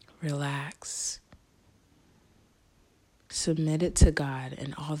Relax. Submit it to God,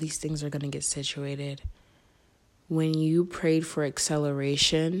 and all these things are going to get situated. When you prayed for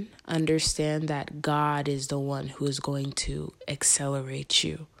acceleration, understand that God is the one who is going to accelerate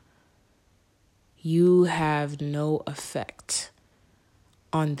you. You have no effect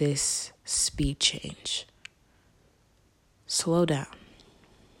on this speed change. Slow down.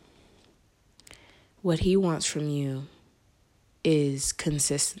 What he wants from you is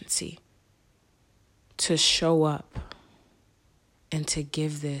consistency. To show up and to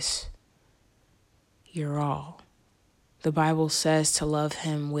give this your all. The Bible says to love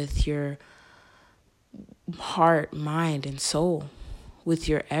him with your heart, mind, and soul, with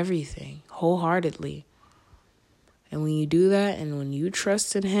your everything, wholeheartedly. And when you do that, and when you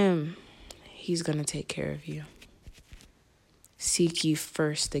trust in him, he's going to take care of you. Seek ye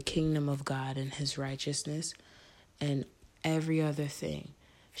first the kingdom of God and his righteousness, and every other thing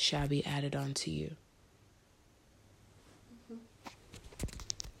shall be added unto you.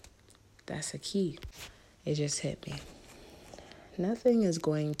 That's a key. It just hit me. Nothing is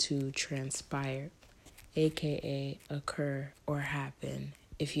going to transpire, aka occur or happen,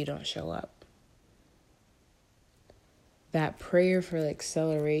 if you don't show up. That prayer for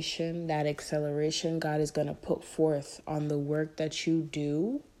acceleration, God is going to put forth on the work that you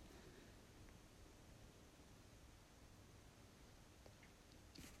do,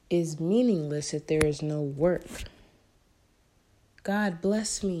 is meaningless if there is no work. God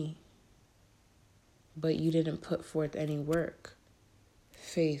bless me, but you didn't put forth any work.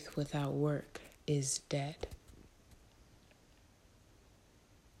 Faith without work is dead.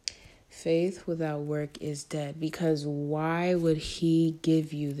 Faith without work is dead, because why would he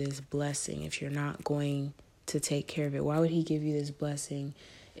give you this blessing if you're not going to take care of it? Why would he give you this blessing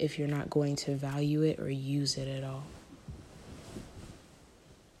if you're not going to value it or use it at all?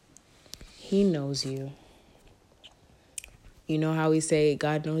 He knows you. You know how we say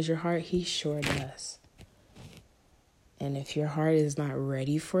God knows your heart? He sure does. And if your heart is not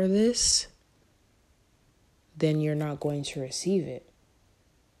ready for this, then you're not going to receive it.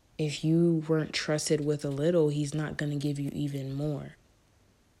 If you weren't trusted with a little, he's not going to give you even more.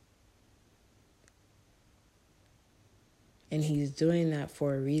 And he's doing that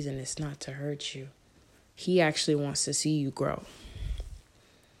for a reason. It's not to hurt you. He actually wants to see you grow.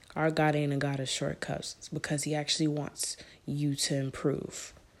 Our God ain't a God of shortcuts. It's because he actually wants you to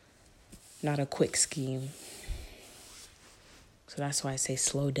improve, not a quick scheme. So that's why I say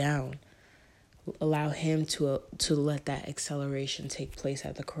slow down. Allow him to let that acceleration take place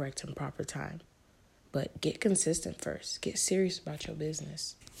at the correct and proper time. But get consistent first. Get serious about your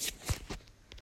business.